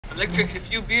Electric,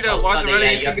 if you beat a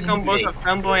Wasureta, you can become both a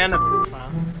Femboy and a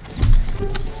file.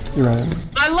 You're right.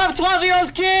 I love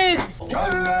 12-year-old kids! Dude,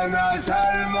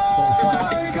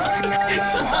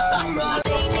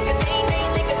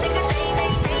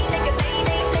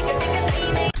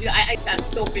 I'm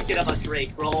still thinking about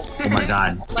Drake, bro. Oh my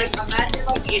god. Like, imagine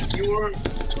like if you were...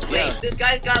 Wait, this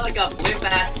guy's got like a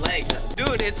limp-ass leg.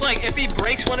 Dude, it's like if he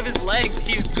breaks one of his legs,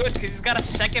 he's good because he's got a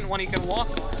second one he can walk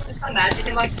on. Just imagine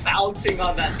him like bouncing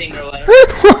on that thing or whatever.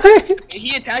 What?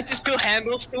 He attaches two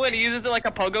handles to it and he uses it like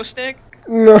a pogo stick.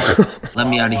 No. Let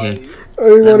me out of here.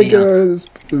 I want to get out of this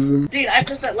prison. Dude, I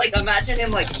just like imagine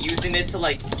him like using it to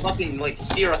like fucking like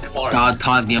steer a car. Stop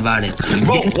talking about it.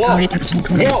 Whoa, whoa,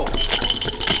 whoa!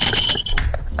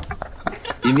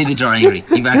 You made the jar angry.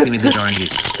 You actually made the jar angry.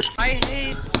 I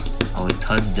hate. Oh, it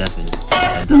touch deafen.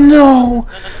 No.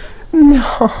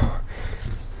 No.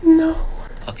 No.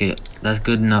 Okay, that's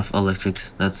good enough,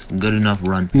 Electrics. That's good enough.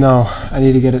 Run. No, I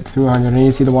need to get it to 100. I need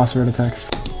to see the Wasureta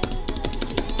text.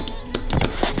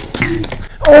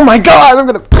 Oh my god, I'm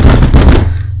gonna...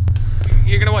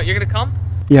 You're gonna what? You're gonna come?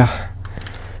 Yeah.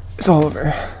 It's all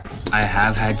over. I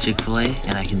have had Chick-fil-A,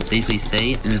 and I can safely say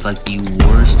it is like the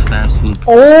worst fast food.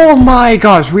 Oh my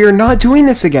gosh, we are not doing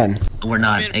this again. We're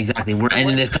not, exactly. We're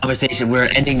ending this conversation. We're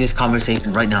ending this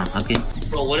conversation right now, okay?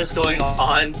 Bro, what is going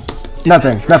on?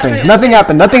 Nothing, nothing, nothing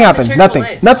happened, nothing happened, nothing,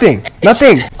 nothing,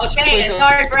 nothing. Okay,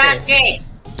 sorry for asking.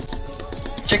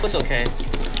 Chick was okay.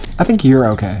 I think you're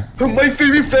okay. My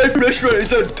favorite fast food restaurant is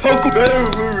at Taco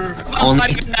Bell.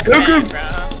 Only,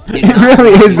 It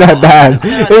really is that bad.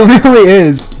 It really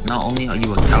is. not only are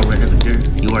you a Wasureta victor,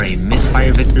 you are a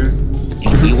misfire victor, a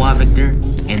Miwa victor,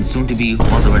 and soon to be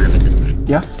Wasureta victor.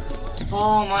 Yeah.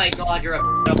 Oh my god, you're a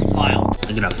pedophile.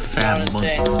 I got a fat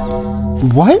monkey.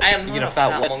 What? I am not a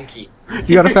fat monkey.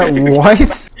 You got a fat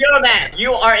what? Yo man,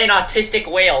 you are an autistic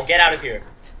whale. Get out of here.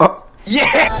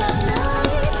 Yeah!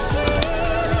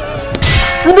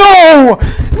 No!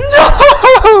 No!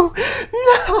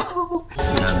 No!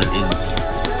 Yeah, there is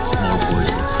more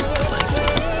voices, but like...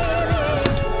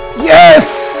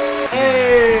 Yes!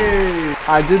 Hey!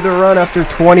 I did the run after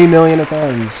 20 million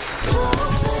attempts.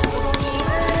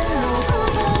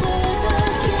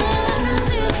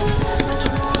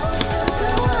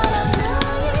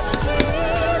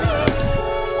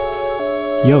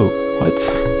 Yo, what?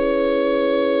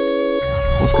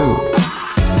 Let's go.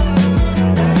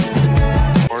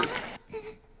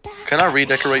 Can I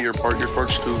redecorate your part? Your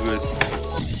part's too good.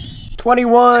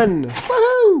 21!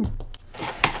 Woohoo!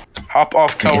 Hop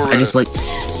off, Wasureta. I just like...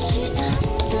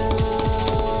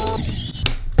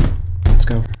 Let's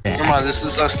go. Never mind, this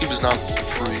ice cube is not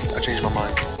free. I changed my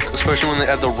mind. Especially when they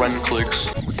add the Ren clicks.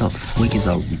 What the fuck is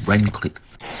a Ren click?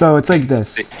 So it's like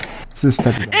this. It's this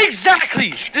type of thing.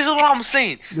 Exactly! This is what I'm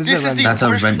saying! This This is a is the That's a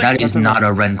worst Ren. click. That is not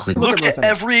a Ren click. Look at at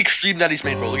every extreme that he's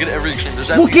made, bro. Look at every extreme. There's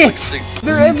at Look least, it! like, six.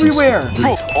 They're everywhere!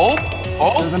 Bro, oh,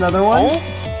 There's another one.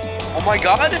 oh my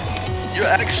god! You're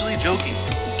actually joking.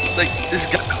 Like, this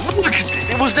guy. Look!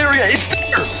 It was there again! It's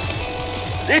there!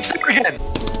 It's there again!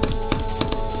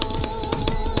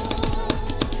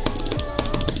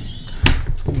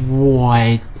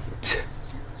 What?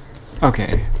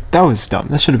 Okay, that was dumb.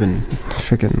 That should have been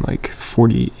freaking like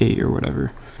 48 or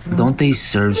whatever. Don't they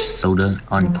serve soda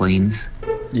on planes?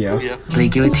 Yeah. Yeah. They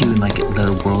give it to you in like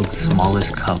the world's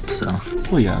smallest cup, so...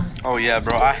 Well, yeah. Oh yeah,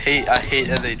 bro. I hate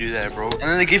that they do that, bro. And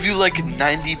then they give you like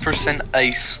 90%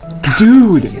 ice.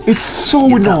 Dude, it's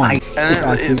so annoying. And then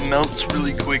Exactly. it melts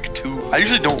really quick too. I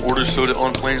usually don't order soda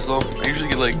on planes though. I usually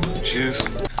get like juice.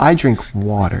 I drink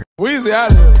water.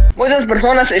 Muchas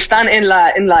personas están en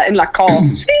la call.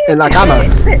 En la cama.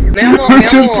 Mi amor,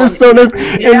 Muchas personas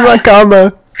en la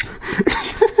cama.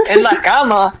 En la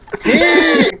cama.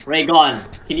 Raygon,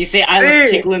 can you say I love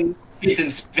tickling kids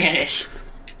in Spanish?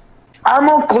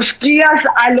 Amo cosquillas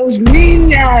a los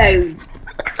niños.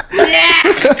 Yeah!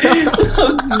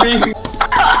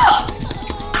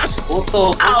 What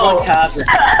the fuck happened?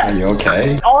 Are you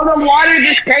okay? All the water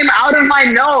just came out of my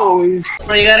nose.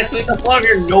 Bro, you gotta clean up all of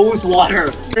your nose water.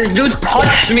 This dude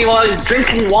touched me while I was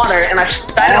drinking water and I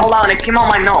spat it all out and it came out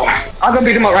my nose. I'll go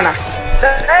beat him up right now.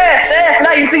 Hey,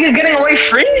 now you think you're getting away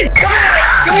free?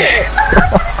 Come here!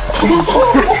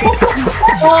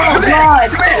 Oh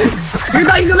god! You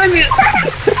thought you could make me...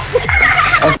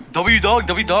 W dog.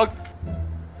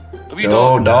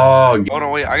 No, dog. Oh no,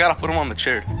 wait, I gotta put him on the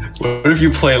chair. What if you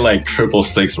play like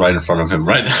 666 right in front of him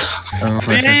right now?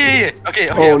 Yeah. Okay.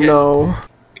 Oh no.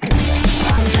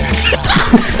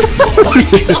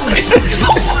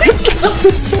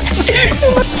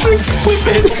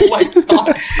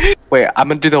 Wait, I'm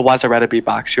gonna do the Wasureta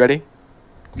beatbox. You ready?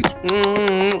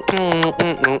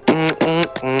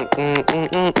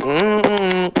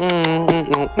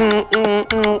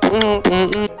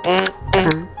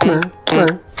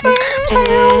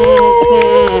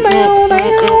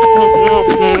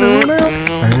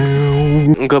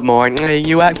 Good morning,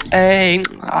 USA.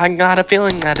 I got a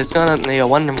feeling that it's gonna be a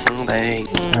wonderful day.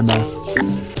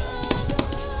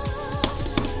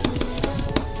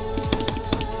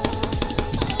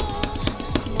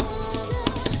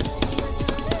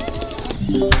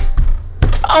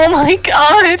 Oh my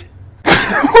god!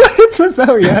 What was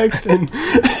that reaction?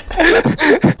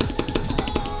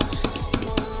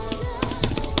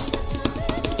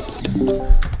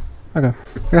 Okay,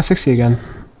 I got 60 again.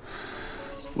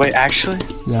 Wait, actually?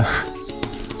 Yeah.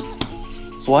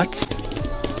 What?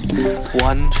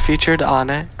 One featured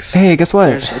Onyx. Hey, guess what?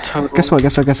 There's a total... Guess what?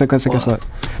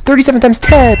 37 times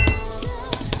 10!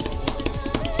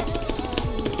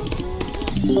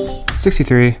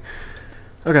 63.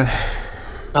 Okay.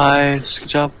 Nice, good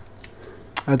job.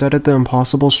 I did the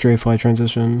impossible straight fly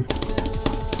transition.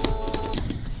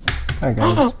 Alright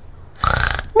guys.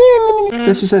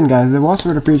 This just in guys, the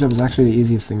Wasureta pre-jump is actually the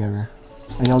easiest thing ever.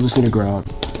 And y'all just need to grow up.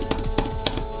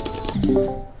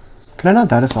 Can I not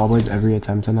die to saw blades every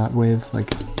attempt on that wave?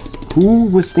 Like, who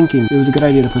was thinking it was a good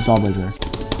idea to put saw blades there?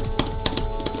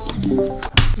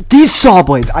 These saw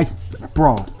blades!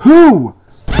 Bro, who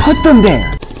put them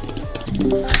there?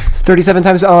 37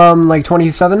 times, like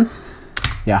 27?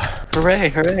 Yeah. Hooray,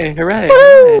 hooray, hooray!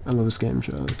 I love this game,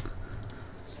 shut up.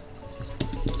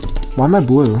 Why am I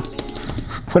blue?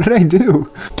 What did I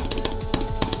do?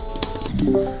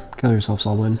 Kill yourself,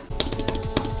 Sawblade.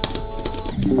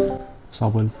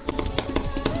 Sawblade.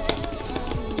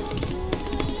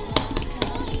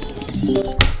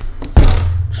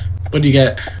 What do you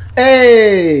get?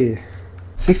 Hey!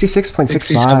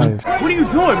 66.65. What are you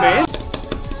doing, man?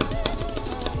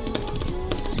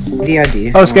 The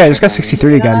idea. Oh, it's good. I just got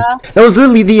 63 again. That was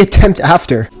literally the attempt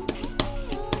after.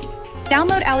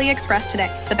 Download AliExpress today.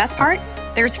 The best part?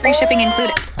 There's free shipping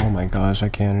included. Oh my gosh, I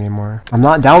can't anymore. I'm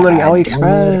not downloading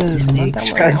AliExpress.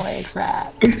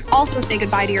 Also say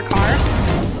goodbye to your car.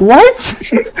 What?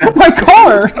 My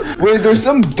car? Wait, there's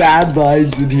some bad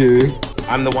lines in here.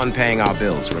 I'm the one paying our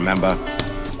bills, remember?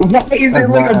 Why is That's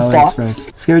it like a not box?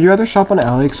 AliExpress. Skip, would you rather shop on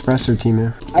AliExpress or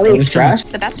Temu? AliExpress?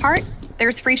 The best part?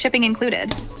 There's free shipping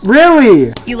included.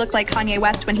 Really? You look like Kanye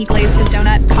West when he glazed his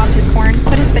donut, popped his corn,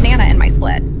 put his banana in my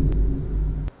split.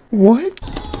 What?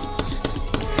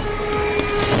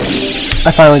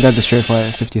 I finally did the straight fly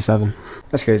at 57.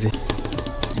 That's crazy.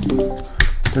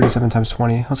 37 times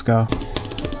 20. Let's go.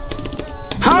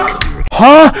 Huh?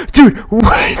 Huh? Dude,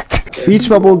 what? Speech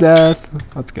bubble death.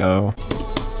 Let's go.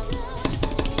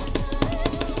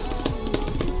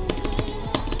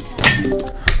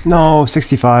 No,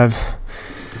 65.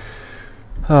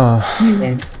 Oh.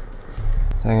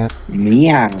 Dang it.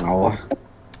 Meow.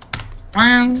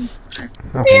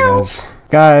 Okay, guys.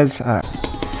 Guys, alright.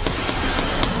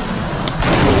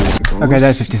 Okay,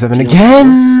 that's 57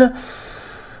 again!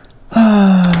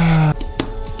 Oh,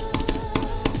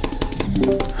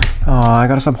 I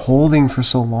gotta stop holding for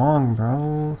so long,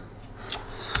 bro.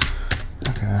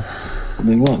 Okay.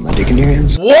 Something what? My dick in your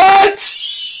hands? What?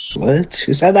 What?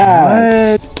 Who said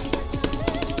that? What?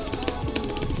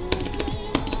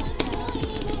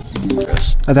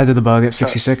 I died to the bug at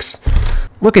 66.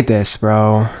 Look at this,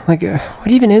 bro. Like, what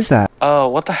even is that? Oh,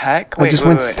 what the heck? I just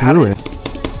went through it.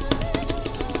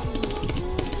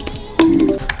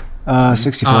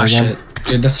 64 Oh again. shit.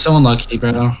 Dude, that's so unlucky,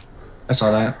 bro. I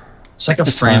saw that. It's like a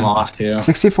frame off, too.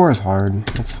 64 is hard.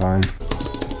 That's fine.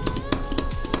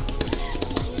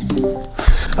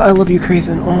 I love you,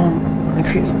 Crazen. Oh, my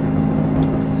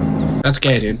Crazen. That's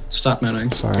gay, dude. Stop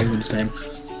moaning. Sorry. Crazen's name.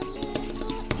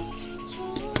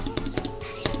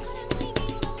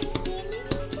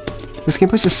 This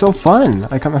gameplay is just so fun.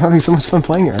 Like, I'm having so much fun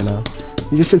playing it right now.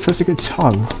 You just did such a good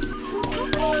job.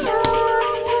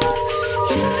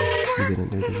 You didn't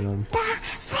do a good job.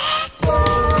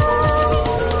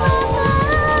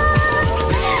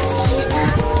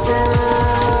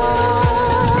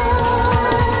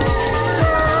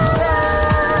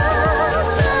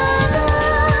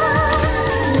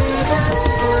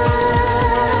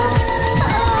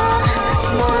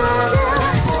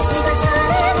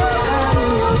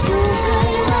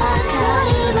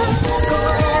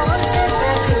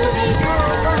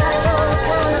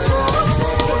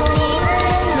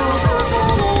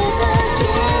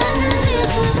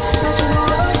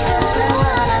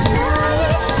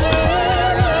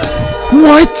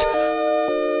 What?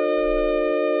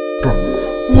 Bro,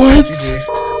 what?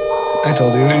 I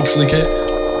told you, FLUKE it.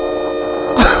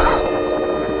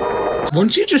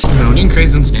 Weren't you just moaning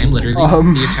Crazen's name literally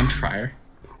the attempt prior?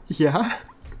 Yeah?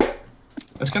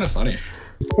 That's kind of funny.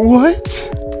 What?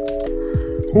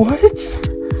 What?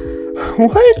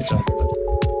 What?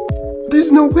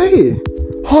 There's no way!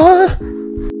 Huh?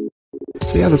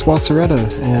 So yeah, that's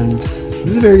Wasureta, and this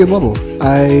is a very good level.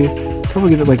 I probably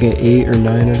give it like an 8 or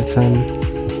 9 out of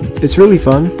 10. It's really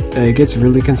fun. It gets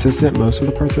really consistent, most of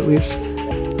the parts at least.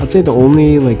 I'd say the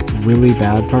only like really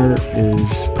bad part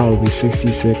is probably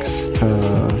 66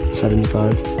 to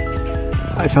 75.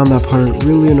 I found that part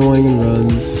really annoying in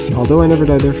runs. Although I never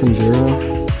died there from 0,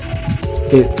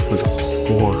 it was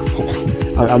horrible.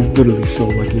 I'm literally so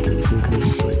lucky to have fluke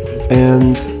this.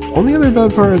 And only other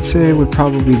bad part I'd say would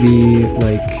probably be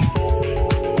like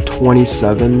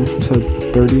 27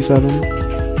 to 37.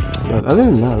 But other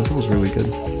than that, this was really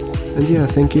good. And yeah,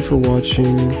 thank you for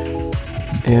watching.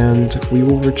 And we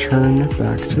will return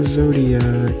back to Zodiac.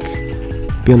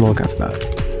 Be on the lookout for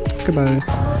that.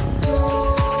 Goodbye.